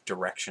 and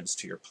directions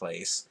to your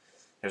place.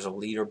 There's a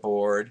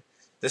leaderboard.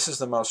 This is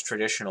the most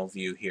traditional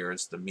view here,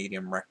 is the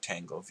medium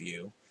rectangle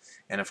view.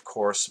 And of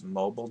course,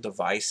 mobile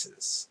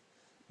devices.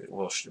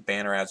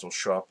 Banner ads will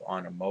show up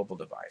on a mobile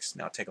device.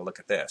 Now take a look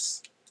at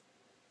this.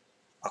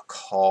 A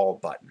call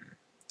button.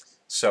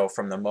 So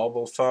from the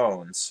mobile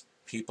phones,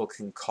 people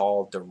can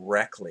call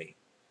directly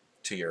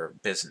to your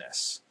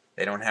business.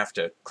 They don't have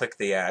to click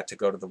the ad to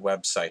go to the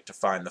website to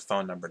find the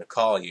phone number to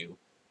call you.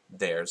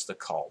 There's the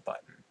call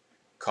button.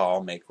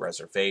 Call, make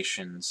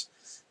reservations,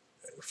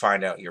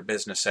 find out your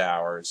business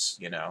hours.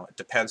 It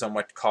depends on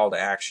what call to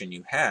action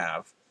you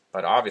have,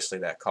 but obviously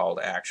that call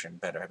to action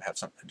better have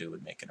something to do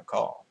with making a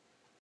call.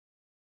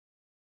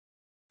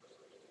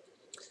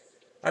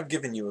 I've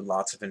given you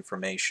lots of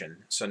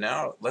information, so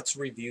now let's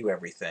review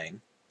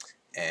everything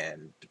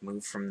and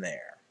move from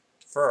there.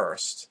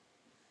 First,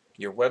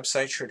 your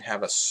website should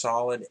have a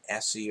solid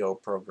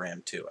SEO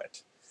program to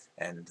it.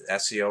 And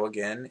SEO,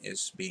 again,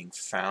 is being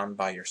found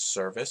by your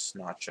service,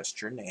 not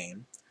just your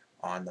name,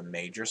 on the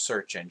major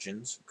search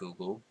engines,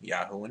 Google,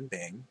 Yahoo, and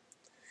Bing.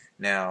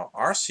 Now,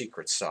 our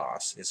secret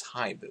sauce is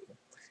Haibu.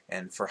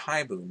 And for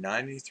Haibu,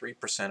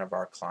 93% of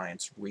our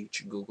clients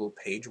reach Google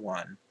page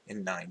 1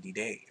 in 90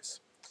 days.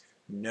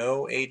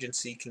 No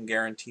agency can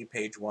guarantee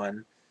page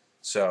 1.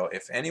 So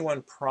if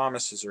anyone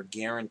promises or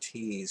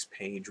guarantees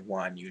page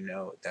 1, you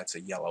know that's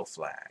a yellow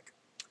flag.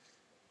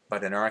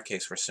 But in our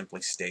case, we're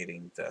simply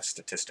stating the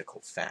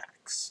statistical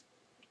facts.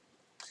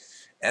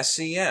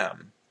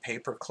 SEM, pay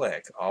per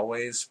click,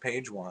 always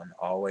page 1,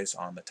 always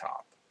on the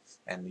top.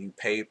 And you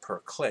pay per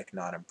click,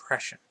 not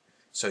impression.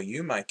 So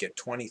you might get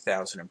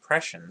 20,000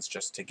 impressions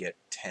just to get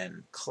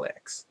 10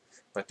 clicks.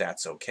 But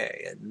that's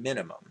okay. At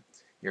minimum,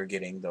 you're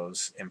getting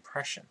those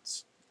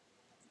impressions.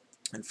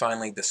 And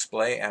finally,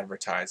 display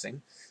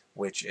advertising,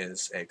 which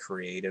is a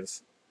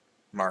creative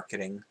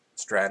marketing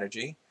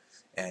strategy.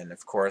 And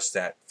of course,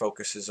 that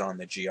focuses on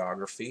the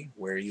geography,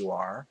 where you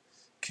are,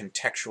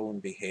 contextual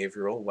and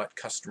behavioral, what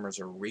customers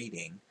are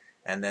reading,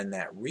 and then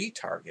that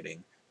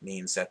retargeting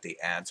means that the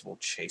ads will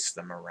chase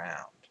them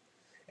around.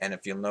 And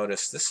if you'll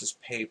notice, this is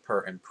pay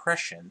per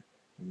impression,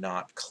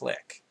 not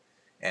click.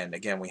 And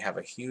again, we have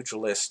a huge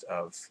list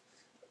of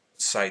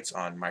sites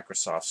on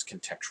Microsoft's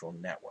contextual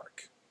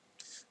network.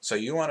 So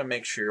you want to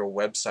make sure your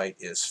website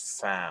is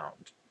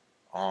found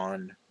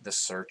on the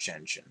search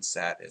engines.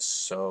 That is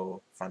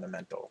so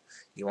fundamental.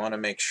 You want to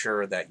make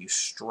sure that you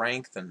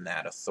strengthen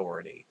that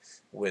authority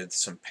with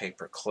some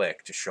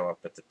pay-per-click to show up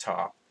at the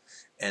top.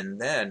 And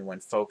then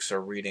when folks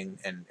are reading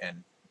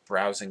and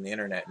browsing the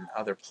internet in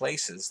other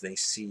places, they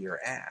see your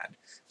ad.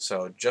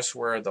 So just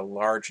where the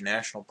large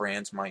national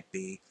brands might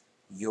be,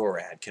 your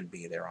ad can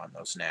be there on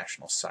those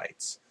national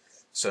sites.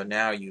 So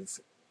now you've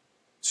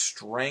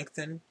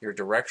strengthen your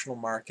directional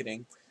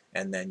marketing,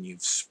 and then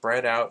you've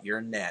spread out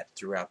your net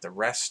throughout the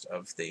rest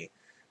of the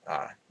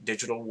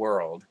digital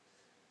world,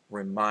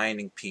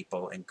 reminding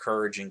people,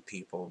 encouraging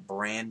people,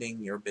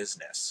 branding your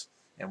business.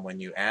 And when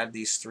you add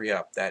these three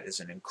up, that is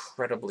an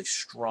incredibly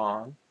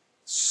strong,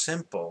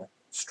 simple,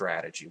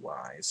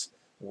 strategy-wise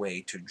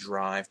way to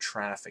drive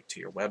traffic to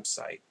your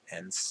website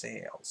and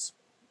sales.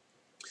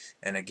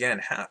 And again,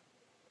 how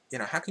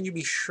can you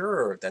be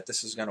sure that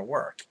this is going to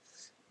work?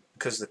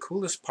 Because the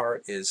coolest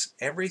part is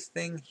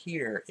everything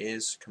here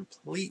is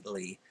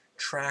completely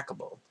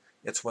trackable.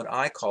 It's what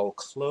I call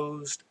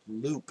closed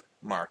loop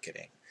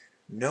marketing.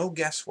 No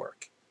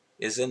guesswork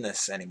is in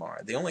this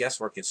anymore. The only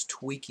guesswork is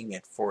tweaking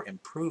it for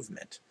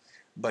improvement.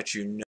 But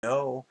you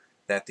know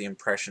that the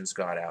impressions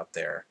got out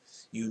there.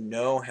 You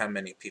know how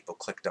many people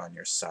clicked on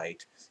your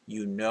site.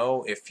 You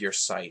know if your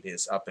site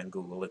is up in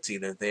Google. It's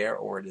either there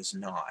or it is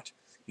not.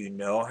 You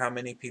know how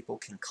many people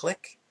can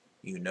click.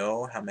 You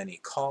know how many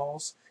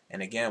calls.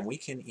 And again, we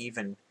can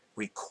even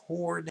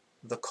record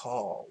the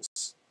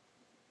calls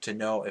to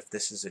know if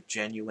this is a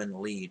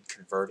genuine lead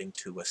converting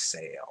to a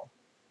sale.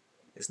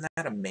 Isn't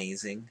that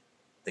amazing?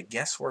 The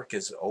guesswork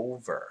is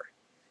over.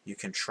 You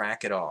can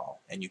track it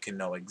all, and you can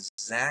know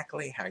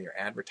exactly how your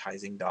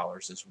advertising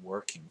dollars is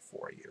working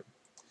for you.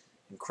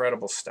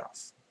 Incredible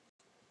stuff.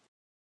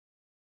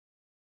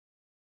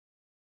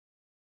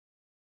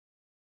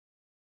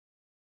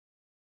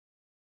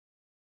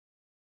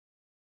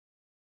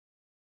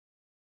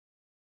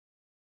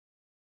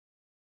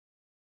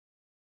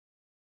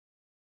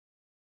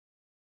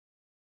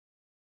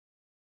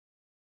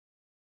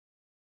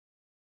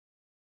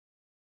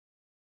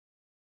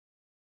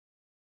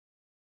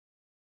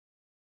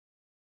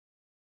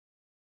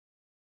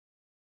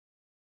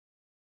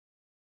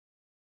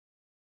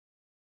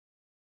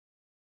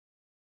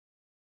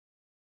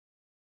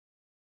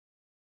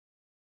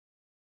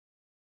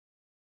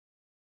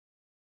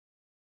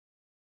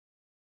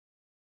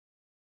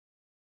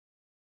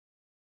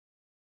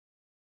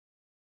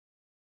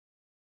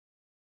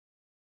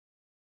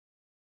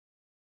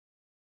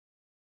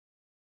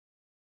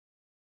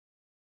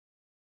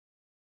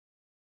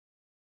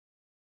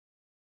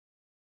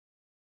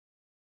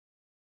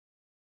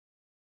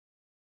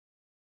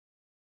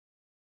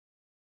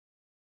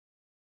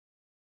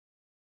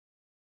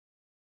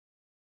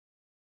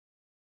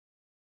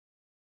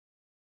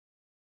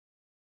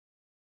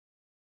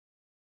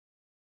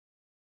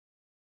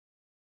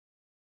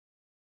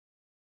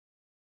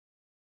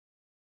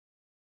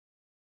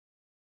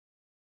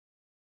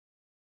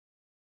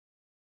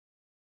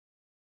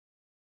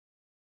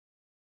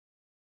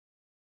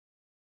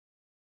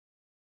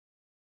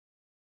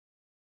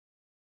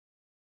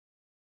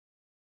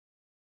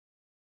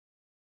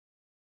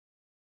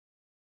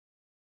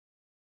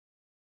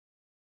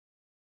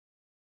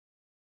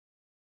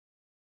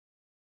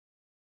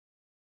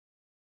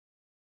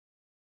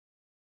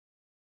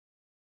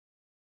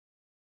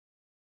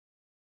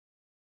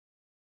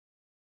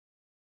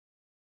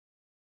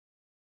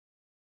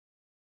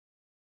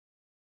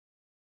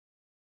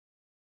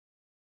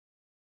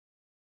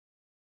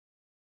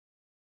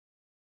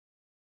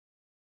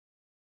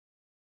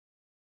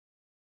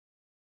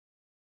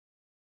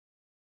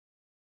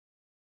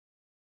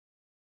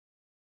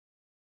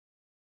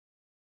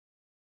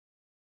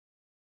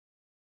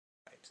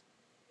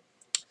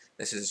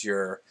 This is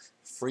your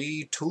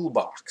free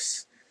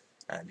toolbox.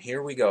 And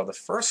here we go. The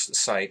first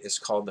site is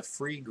called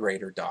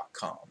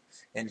thefreegrader.com.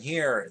 And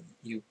here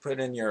you put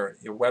in your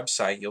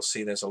website, you'll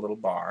see there's a little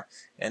bar,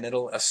 and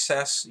it'll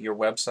assess your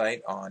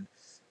website on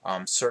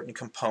certain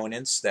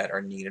components that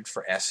are needed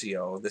for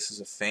SEO. This is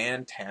a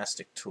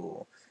fantastic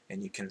tool,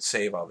 and you can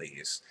save all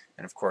these.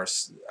 And of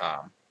course,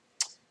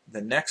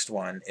 the next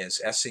one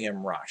is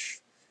SEMrush.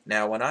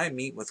 Now, when I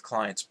meet with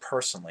clients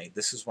personally,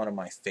 this is one of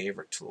my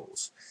favorite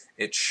tools.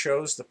 It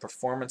shows the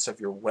performance of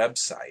your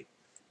website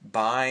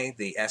by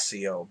the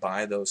SEO,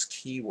 by those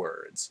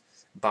keywords,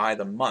 by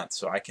the month.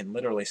 So I can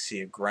literally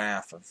see a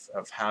graph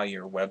of how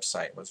your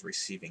website was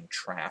receiving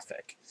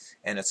traffic.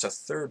 And it's a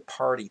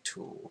third-party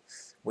tool,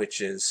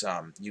 which is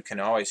you can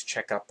always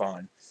check up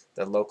on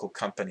the local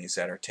companies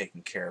that are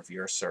taking care of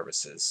your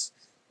services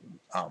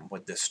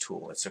with this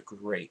tool. It's a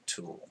great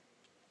tool.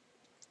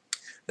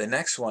 The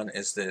next one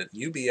is the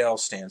UBL,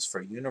 stands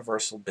for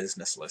Universal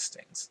Business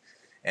Listings.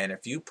 And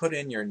if you put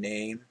in your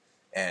name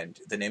and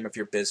the name of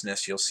your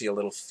business, you'll see a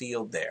little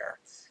field there.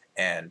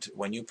 And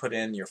when you put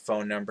in your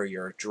phone number,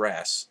 your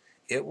address,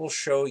 it will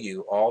show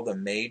you all the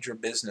major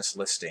business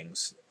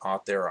listings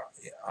out there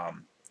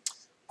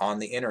on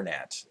the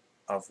internet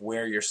of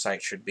where your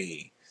site should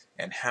be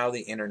and how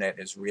the internet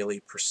is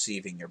really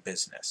perceiving your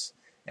business.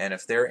 And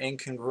if they're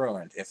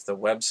incongruent, if the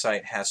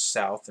website has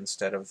south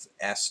instead of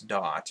S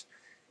dot,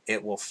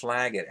 it will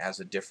flag it as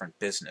a different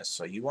business.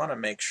 So you want to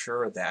make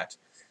sure that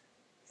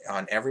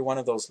on every one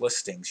of those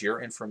listings, your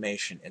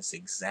information is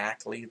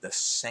exactly the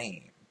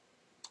same.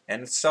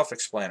 And it's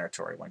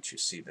self-explanatory once you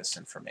see this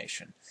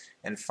information.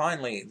 And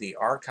finally, the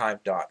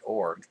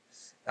archive.org,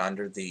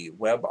 under the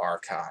web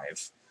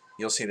archive,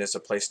 you'll see there's a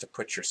place to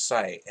put your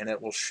site, and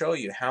it will show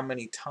you how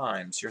many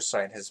times your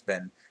site has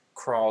been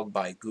crawled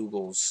by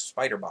Google's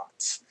spider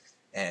bots,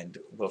 and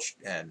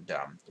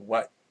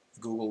what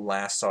Google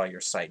last saw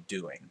your site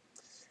doing.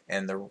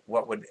 And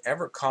what would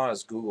ever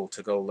cause Google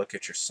to go look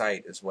at your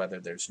site is whether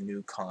there's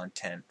new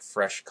content,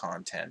 fresh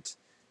content,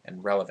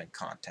 and relevant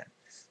content.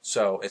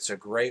 So it's a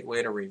great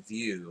way to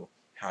review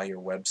how your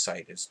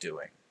website is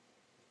doing.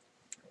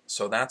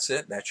 So that's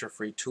it. That's your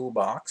free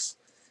toolbox.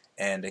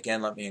 And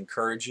again, let me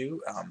encourage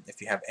you,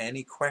 if you have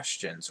any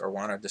questions or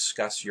want to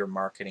discuss your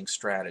marketing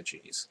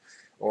strategies,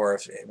 or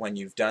if when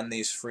you've done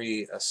these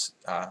free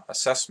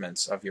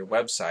assessments of your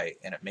website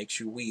and it makes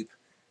you weep,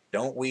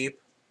 don't weep.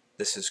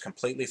 This is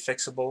completely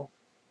fixable,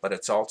 but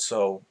it's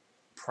also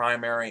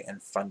primary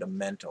and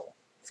fundamental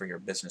for your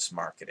business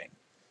marketing.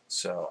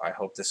 So I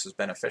hope this is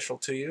beneficial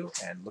to you,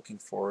 and looking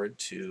forward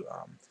to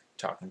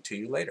talking to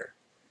you later.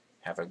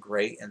 Have a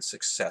great and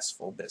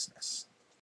successful business.